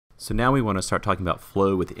So now we want to start talking about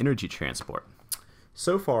flow with energy transport.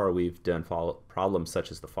 So far we've done problems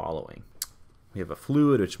such as the following. We have a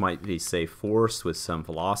fluid which might be, say, force with some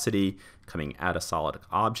velocity coming at a solid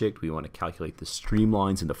object. We want to calculate the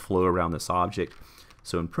streamlines and the flow around this object.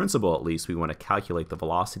 So in principle, at least, we want to calculate the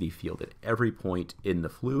velocity field at every point in the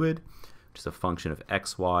fluid, which is a function of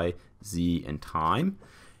x, y, z, and time.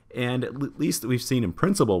 And at least we've seen in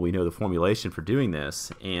principle, we know the formulation for doing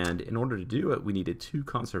this. And in order to do it, we needed two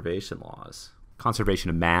conservation laws: conservation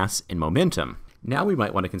of mass and momentum. Now we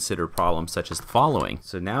might want to consider problems such as the following.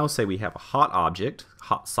 So now say we have a hot object,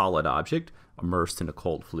 hot solid object, immersed in a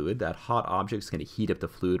cold fluid. That hot object is going to heat up the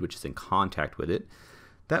fluid which is in contact with it.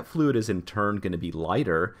 That fluid is in turn going to be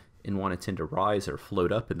lighter and want to tend to rise or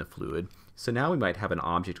float up in the fluid. So now we might have an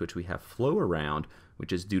object which we have flow around,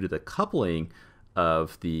 which is due to the coupling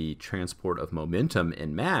of the transport of momentum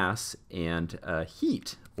and mass and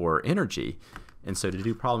heat or energy. And so to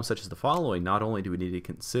do problems such as the following, not only do we need to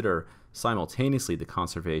consider simultaneously the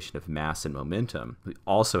conservation of mass and momentum, we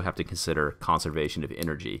also have to consider conservation of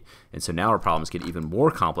energy. And so now our problems get even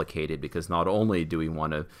more complicated, because not only do we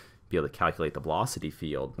want to be able to calculate the velocity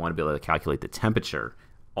field, we want to be able to calculate the temperature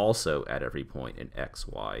also at every point in x,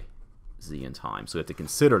 y, z, and time. So we have to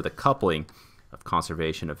consider the coupling of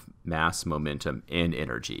conservation of mass, momentum, and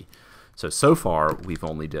energy. So far we've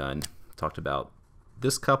only talked about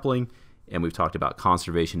this coupling, and we've talked about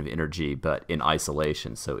conservation of energy, but in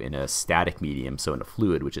isolation, so in a static medium, so in a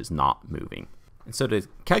fluid which is not moving. And so to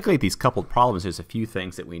calculate these coupled problems, there's a few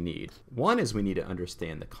things that we need. One is we need to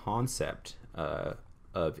understand the concept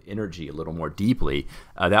of energy a little more deeply.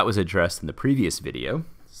 That was addressed in the previous video,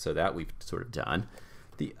 so that we've sort of done.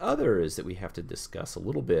 The other is that we have to discuss a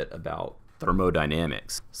little bit about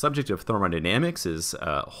thermodynamics. Subject of thermodynamics is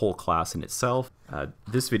a whole class in itself.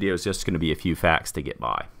 This video is just going to be a few facts to get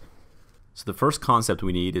by. So the first concept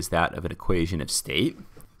we need is that of an equation of state.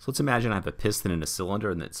 So let's imagine I have a piston in a cylinder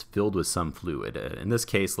and it's filled with some fluid. In this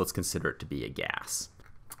case, let's consider it to be a gas.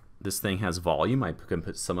 This thing has volume. I can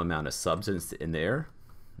put some amount of substance in there.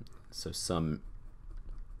 So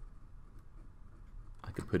I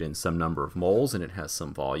could put in some number of moles and it has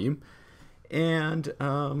some volume. And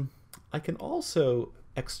I can also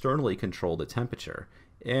externally control the temperature.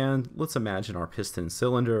 And let's imagine our piston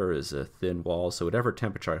cylinder is a thin wall, so whatever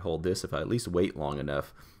temperature I hold this, if I at least wait long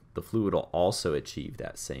enough, the fluid will also achieve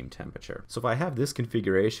that same temperature. So if I have this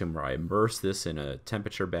configuration where I immerse this in a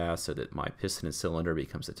temperature bath so that my piston and cylinder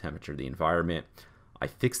becomes the temperature of the environment, I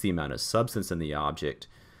fix the amount of substance in the object,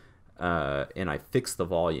 and I fix the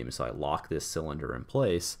volume, so I lock this cylinder in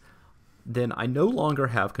place, then I no longer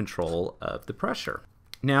have control of the pressure.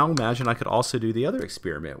 Now imagine I could also do the other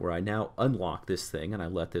experiment where I now unlock this thing and I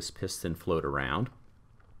let this piston float around,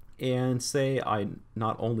 and say I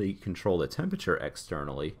not only control the temperature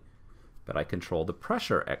externally, but I control the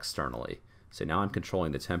pressure externally. So now I'm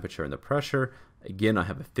controlling the temperature and the pressure. Again, I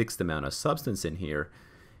have a fixed amount of substance in here.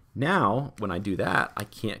 Now when I do that, I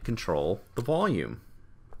can't control the volume.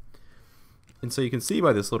 And so you can see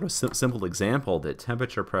by this little simple example that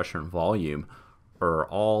temperature, pressure, and volume are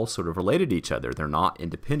all sort of related to each other. They're not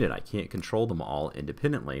independent. I can't control them all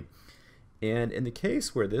independently. And in the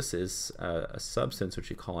case where this is a substance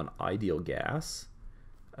which we call an ideal gas,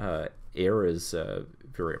 air is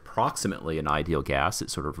very approximately an ideal gas.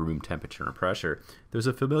 It's sort of room temperature and pressure. There's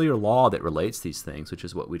a familiar law that relates these things, which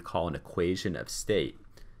is what we'd call an equation of state.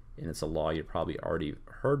 And it's a law you've probably already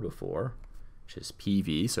heard before, which is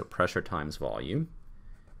PV, so pressure times volume,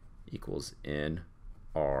 equals nRT.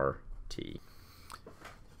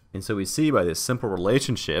 And so we see by this simple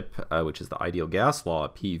relationship, which is the ideal gas law,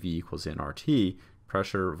 PV equals nRT,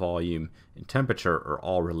 pressure, volume, and temperature are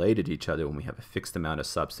all related to each other when we have a fixed amount of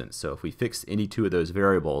substance. So if we fix any two of those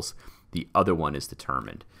variables, the other one is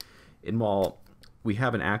determined. And while we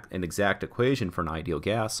have an exact equation for an ideal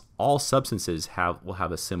gas, all substances will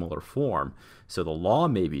have a similar form. So the law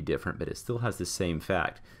may be different, but it still has the same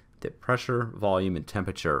fact that pressure, volume, and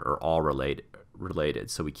temperature are all related.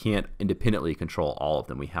 So we can't independently control all of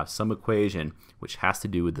them. We have some equation which has to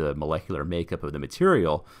do with the molecular makeup of the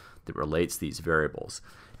material that relates these variables.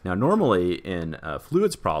 Now normally in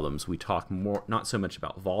fluids problems we talk not so much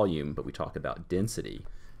about volume, but we talk about density.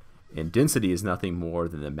 And density is nothing more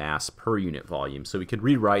than the mass per unit volume. So we could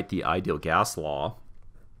rewrite the ideal gas law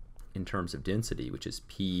in terms of density, which is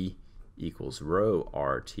P equals rho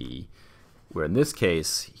RT, where in this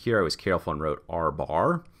case here I was careful and wrote R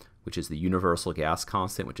bar, which is the universal gas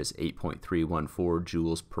constant, which is 8.314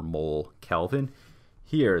 joules per mole Kelvin.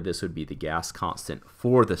 Here, this would be the gas constant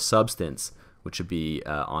for the substance, which would be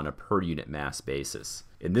on a per unit mass basis.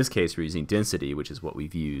 In this case, we're using density, which is what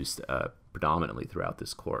we've used predominantly throughout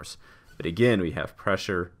this course. But again, we have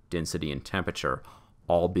pressure, density, and temperature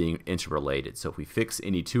all being interrelated. So if we fix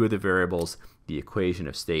any two of the variables, the equation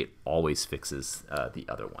of state always fixes the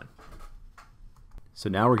other one. So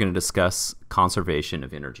now we're going to discuss conservation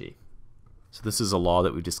of energy. So this is a law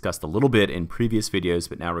that we've discussed a little bit in previous videos,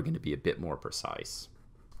 but now we're going to be a bit more precise.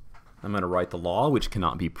 I'm going to write the law, which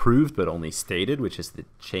cannot be proved but only stated, which is the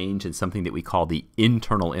change in something that we call the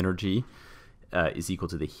internal energy is equal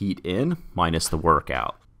to the heat in minus the work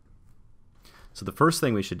out. So the first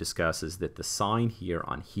thing we should discuss is that the sign here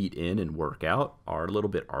on heat in and work out are a little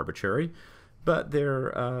bit arbitrary, but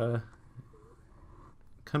they're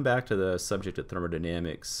come back to the subject of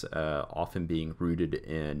thermodynamics often being rooted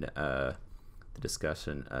in the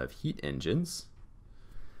discussion of heat engines.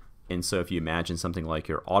 And so if you imagine something like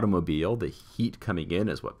your automobile, the heat coming in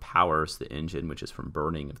is what powers the engine, which is from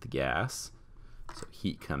burning of the gas. So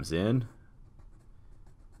heat comes in,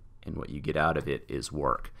 and what you get out of it is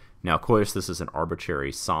work. Now, of course, this is an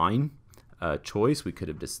arbitrary sign choice. We could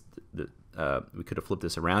have flipped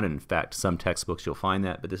this around, and in fact, some textbooks you'll find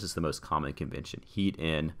that, but this is the most common convention: heat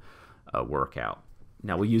in, work out.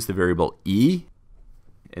 Now, we use the variable E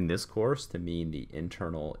in this course to mean the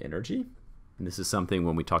internal energy. And this is something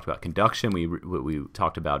when we talked about conduction, what we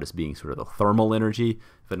talked about as being sort of the thermal energy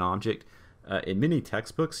of an object. In many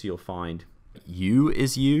textbooks, you'll find U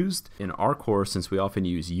is used. In our course, since we often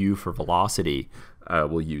use U for velocity,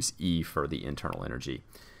 we'll use E for the internal energy.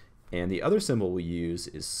 And the other symbol we use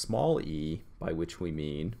is small e, by which we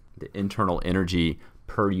mean the internal energy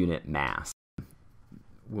per unit mass.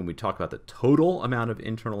 When we talk about the total amount of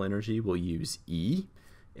internal energy, we'll use E.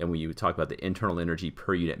 And when you talk about the internal energy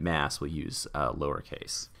per unit mass, we'll use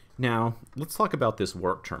lowercase. Now, let's talk about this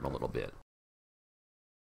work term a little bit.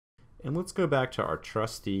 And let's go back to our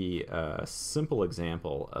trusty simple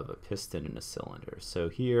example of a piston and a cylinder. So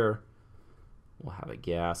here we'll have a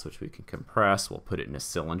gas which we can compress. We'll put it in a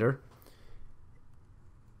cylinder.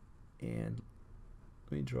 And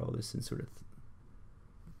let me draw this in sort of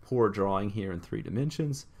poor drawing here in 3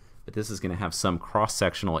 dimensions. But this is going to have some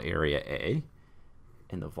cross-sectional area A.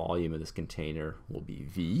 And the volume of this container will be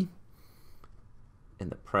V. And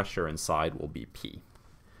the pressure inside will be P.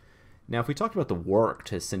 Now, if we talked about the work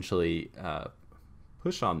to essentially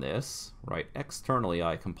push on this, right, externally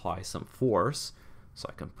I can apply some force. So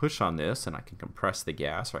I can push on this and I can compress the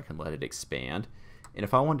gas, or I can let it expand. And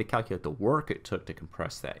if I wanted to calculate the work it took to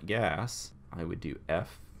compress that gas, I would do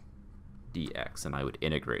F dx and I would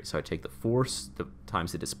integrate. So I take the force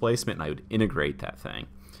times the displacement and I would integrate that thing.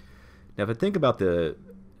 Now if I think about the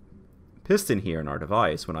piston here in our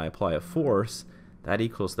device, when I apply a force, that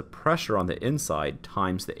equals the pressure on the inside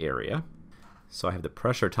times the area. So I have the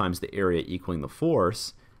pressure times the area equaling the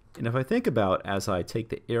force. And if I think about as I take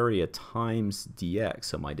the area times dx,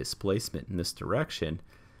 so my displacement in this direction,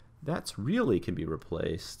 that's really can be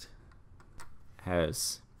replaced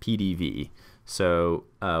as Pdv. So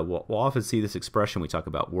we'll often see this expression when we talk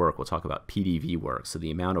about work. We'll talk about Pdv work, so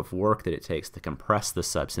the amount of work that it takes to compress the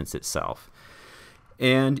substance itself.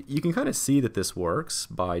 And you can kind of see that this works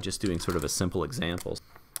by just doing sort of a simple example.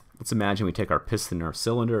 Let's imagine we take our piston or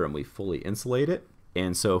cylinder and we fully insulate it.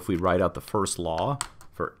 And so if we write out the first law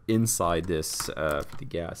for inside this, for the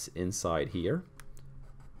gas inside here,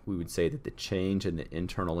 we would say that the change in the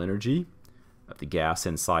internal energy of the gas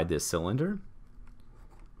inside this cylinder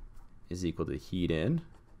is equal to heat in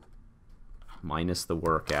minus the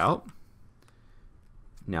work out.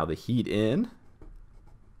 Now the heat in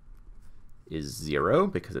is 0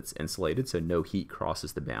 because it's insulated, so no heat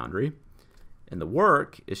crosses the boundary. And the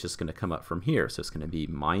work is just going to come up from here, so it's going to be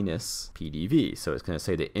minus Pdv. So it's going to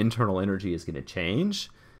say the internal energy is going to change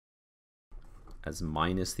as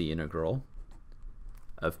minus the integral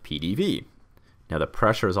of Pdv. Now the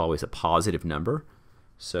pressure is always a positive number,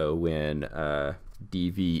 so when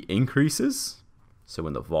dV increases, so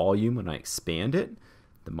when the volume, when I expand it,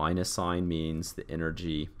 the minus sign means the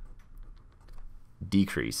energy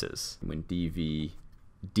decreases. When dV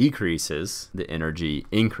decreases, the energy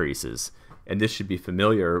increases. And this should be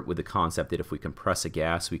familiar with the concept that if we compress a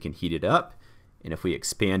gas, we can heat it up, and if we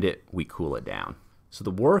expand it, we cool it down. So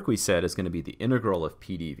the work we said is going to be the integral of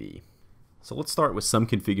Pdv. So let's start with some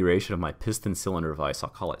configuration of my piston cylinder device. I'll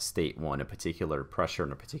call it state 1, a particular pressure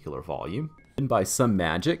and a particular volume. And by some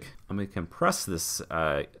magic, I'm going to compress this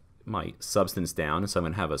my substance down, and so I'm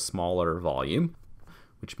going to have a smaller volume,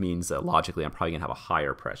 which means logically I'm probably going to have a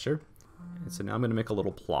higher pressure. And so now I'm going to make a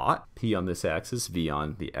little plot, P on this axis, V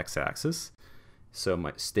on the x-axis. So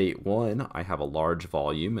my state 1, I have a large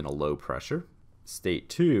volume and a low pressure. State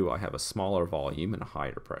 2, I have a smaller volume and a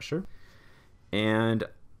higher pressure. And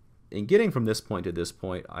in getting from this point to this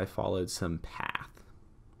point, I followed some path.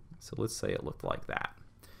 So let's say it looked like that.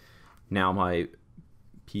 Now my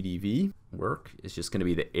Pdv work is just going to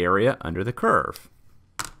be the area under the curve.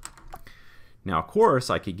 Now, of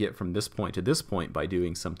course, I could get from this point to this point by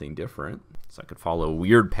doing something different. So I could follow a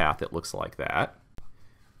weird path that looks like that.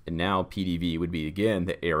 And now Pdv would be, again,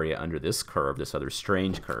 the area under this curve, this other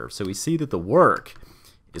strange curve. So we see that the work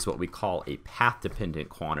is what we call a path-dependent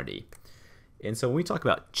quantity. And so when we talk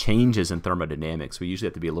about changes in thermodynamics, we usually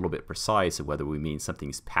have to be a little bit precise of whether we mean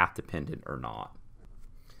something's path-dependent or not.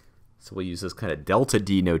 So we'll use this kind of delta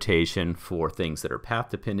D notation for things that are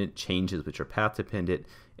path-dependent, changes which are path-dependent,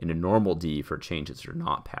 and a normal D for changes that are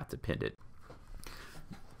not path-dependent.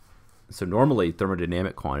 So normally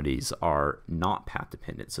thermodynamic quantities are not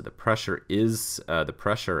path-dependent. So the pressure is the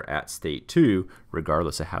pressure at state 2,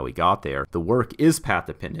 regardless of how we got there. The work is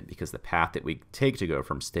path-dependent because the path that we take to go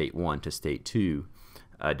from state 1 to state 2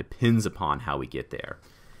 depends upon how we get there.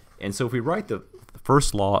 And so if we write the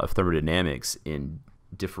first law of thermodynamics in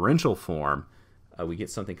differential form, we get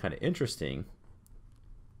something kind of interesting,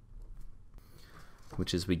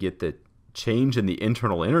 which is we get the change in the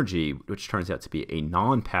internal energy, which turns out to be a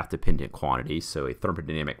non-path dependent quantity, so a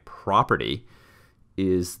thermodynamic property,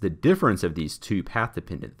 is the difference of these two path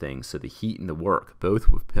dependent things, so the heat and the work, both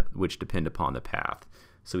which depend upon the path.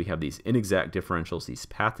 So we have these inexact differentials, these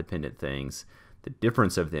path dependent things, the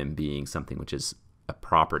difference of them being something which is a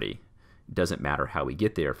property. It doesn't matter how we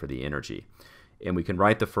get there for the energy. And we can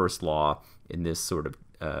write the first law in this sort of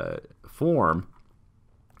form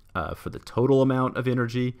for the total amount of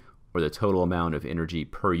energy or the total amount of energy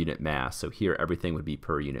per unit mass. So here everything would be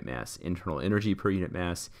per unit mass. Internal energy per unit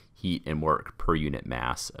mass, heat and work per unit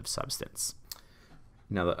mass of substance.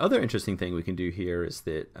 Now the other interesting thing we can do here is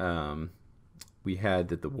that we had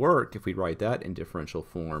that the work, if we write that in differential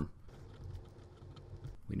form,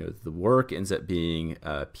 we know that the work ends up being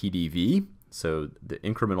Pdv. So the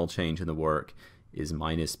incremental change in the work is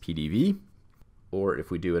minus Pdv. Or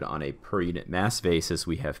if we do it on a per unit mass basis,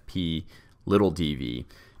 we have P little dV.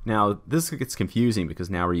 Now this gets confusing because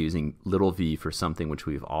now we're using little v for something which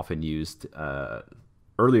we've often used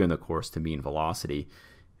earlier in the course to mean velocity.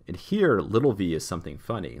 And here little v is something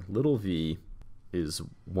funny. Little v is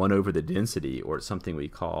 1 over the density, or it's something we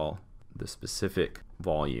call the specific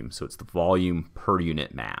volume. So it's the volume per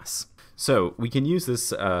unit mass. So we can use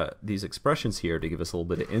this, these expressions here to give us a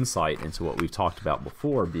little bit of insight into what we've talked about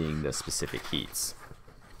before, being the specific heats.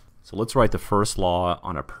 So let's write the first law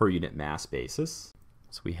on a per unit mass basis.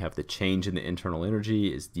 So we have the change in the internal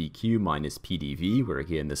energy is dq minus Pdv, where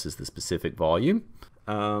again this is the specific volume.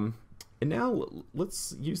 And now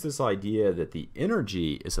let's use this idea that the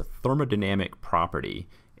energy is a thermodynamic property.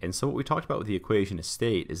 And so what we talked about with the equation of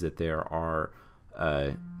state is that there are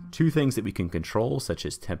two things that we can control, such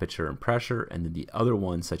as temperature and pressure, and then the other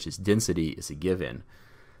one, such as density, is a given.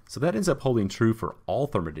 So that ends up holding true for all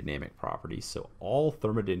thermodynamic properties. So all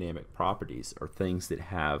thermodynamic properties are things that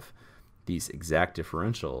have these exact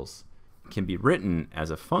differentials, can be written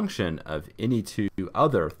as a function of any two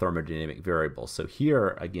other thermodynamic variables. So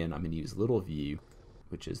here, again, I'm going to use little v,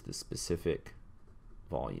 which is the specific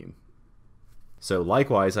volume. So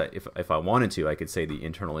likewise, if I wanted to, I could say the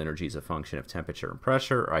internal energy is a function of temperature and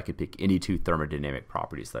pressure, or I could pick any two thermodynamic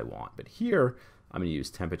properties that I want. But here, I'm going to use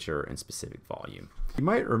temperature and specific volume. You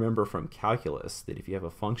might remember from calculus that if you have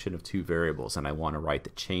a function of two variables and I want to write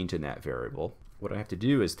the change in that variable, what I have to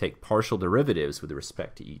do is take partial derivatives with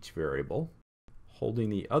respect to each variable, holding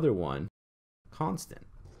the other one constant.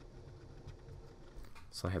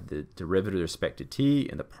 So I have the derivative with respect to t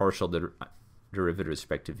and the partial derivative with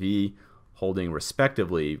respect to v, holding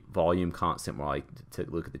respectively volume constant when I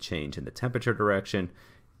look at the change in the temperature direction,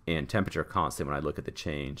 and temperature constant when I look at the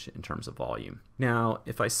change in terms of volume. Now,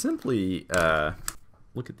 if I simply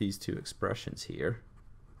look at these two expressions here,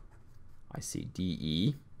 I see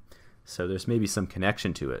dE. So there's maybe some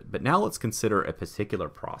connection to it. But now let's consider a particular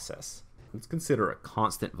process. Let's consider a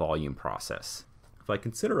constant volume process. If I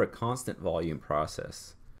consider a constant volume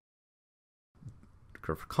process,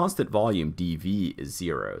 for constant volume, dV is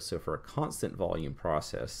 0. So for a constant volume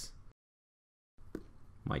process,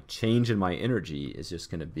 my change in my energy is just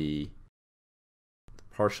going to be the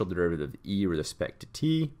partial derivative of E with respect to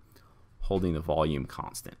t, holding the volume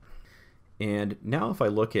constant. And now if I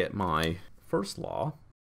look at my first law,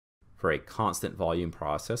 for a constant volume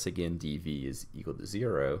process, again, dV is equal to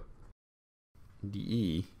 0,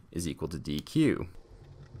 dE is equal to dQ.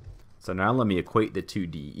 So now let me equate the two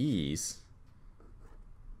dE's,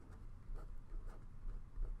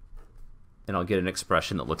 and I'll get an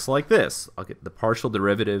expression that looks like this. I'll get the partial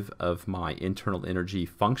derivative of my internal energy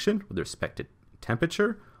function with respect to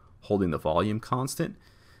temperature, holding the volume constant,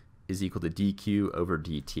 is equal to dq over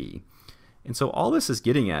dt. And so all this is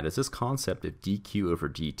getting at is this concept of dq over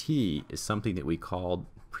dt is something that we called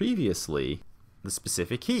previously the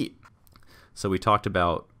specific heat. So we talked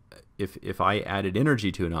about if I added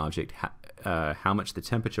energy to an object, how much the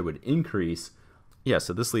temperature would increase. Yeah,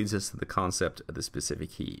 so this leads us to the concept of the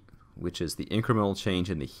specific heat, which is the incremental change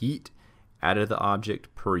in the heat added to the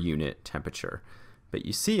object per unit temperature. But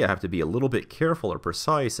you see, I have to be a little bit careful or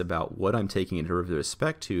precise about what I'm taking a derivative with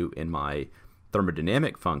respect to in my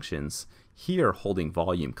thermodynamic functions, here holding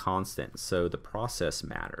volume constant. So the process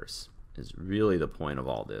matters is really the point of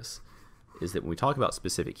all this, is that when we talk about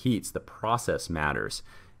specific heats, the process matters.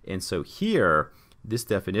 And so here, this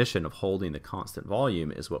definition of holding the constant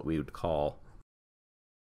volume is what we would call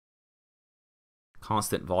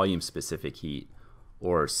constant volume specific heat,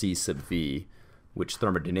 or C sub V, which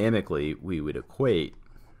thermodynamically we would equate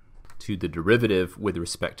to the derivative with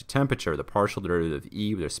respect to temperature. The partial derivative of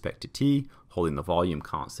E with respect to T, holding the volume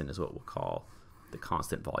constant, is what we'll call the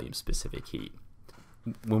constant volume specific heat.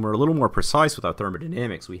 When we're a little more precise with our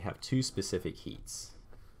thermodynamics, we have two specific heats.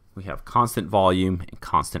 We have constant volume and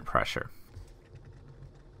constant pressure.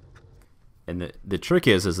 And the trick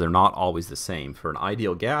is they're not always the same. For an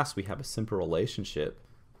ideal gas, we have a simple relationship,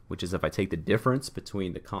 which is if I take the difference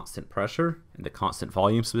between the constant pressure and the constant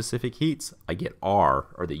volume specific heats, I get R,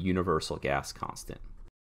 or the universal gas constant,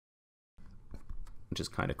 which is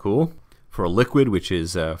kind of cool. For a liquid, which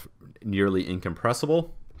is nearly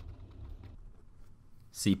incompressible,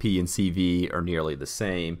 Cp and Cv are nearly the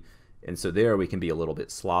same. And so there we can be a little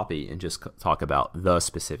bit sloppy and just talk about the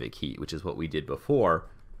specific heat, which is what we did before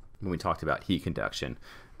when we talked about heat conduction.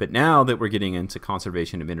 But now that we're getting into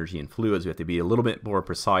conservation of energy in fluids, we have to be a little bit more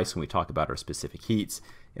precise when we talk about our specific heats,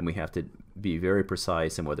 and we have to be very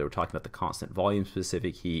precise in whether we're talking about the constant volume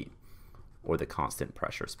specific heat or the constant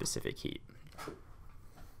pressure specific heat.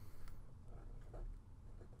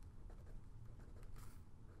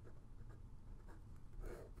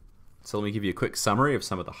 So let me give you a quick summary of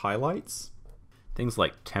some of the highlights. Things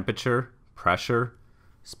like temperature, pressure,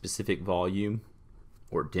 specific volume,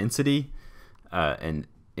 or density, and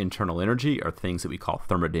internal energy are things that we call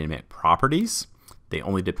thermodynamic properties. They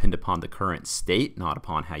only depend upon the current state, not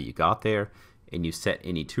upon how you got there, and you set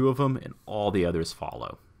any two of them and all the others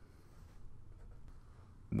follow.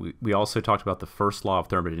 We also talked about the first law of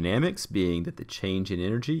thermodynamics being that the change in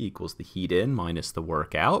energy equals the heat in minus the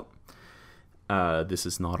work out. This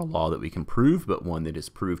is not a law that we can prove, but one that is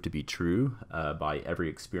proved to be true by every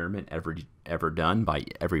experiment ever done by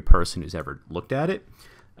every person who's ever looked at it.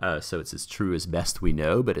 So it's as true as best we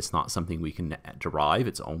know, but it's not something we can derive.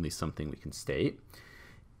 It's only something we can state.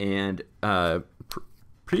 And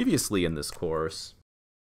previously in this course,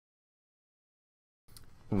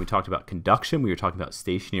 when we talked about conduction, we were talking about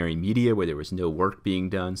stationary media where there was no work being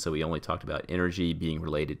done, so we only talked about energy being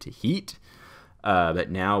related to heat. But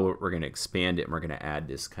now we're going to expand it and we're going to add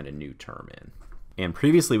this kind of new term in. And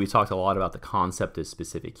previously we talked a lot about the concept of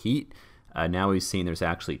specific heat. Now we've seen there's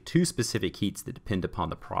actually two specific heats that depend upon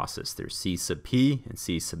the process. There's C sub P and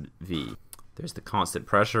C sub V. There's the constant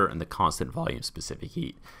pressure and the constant volume specific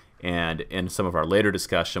heat. And in some of our later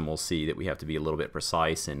discussion, we'll see that we have to be a little bit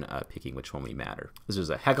precise in picking which one we matter.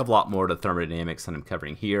 There's a heck of a lot more to thermodynamics than I'm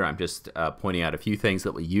covering here. I'm just pointing out a few things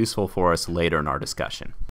that will be useful for us later in our discussion.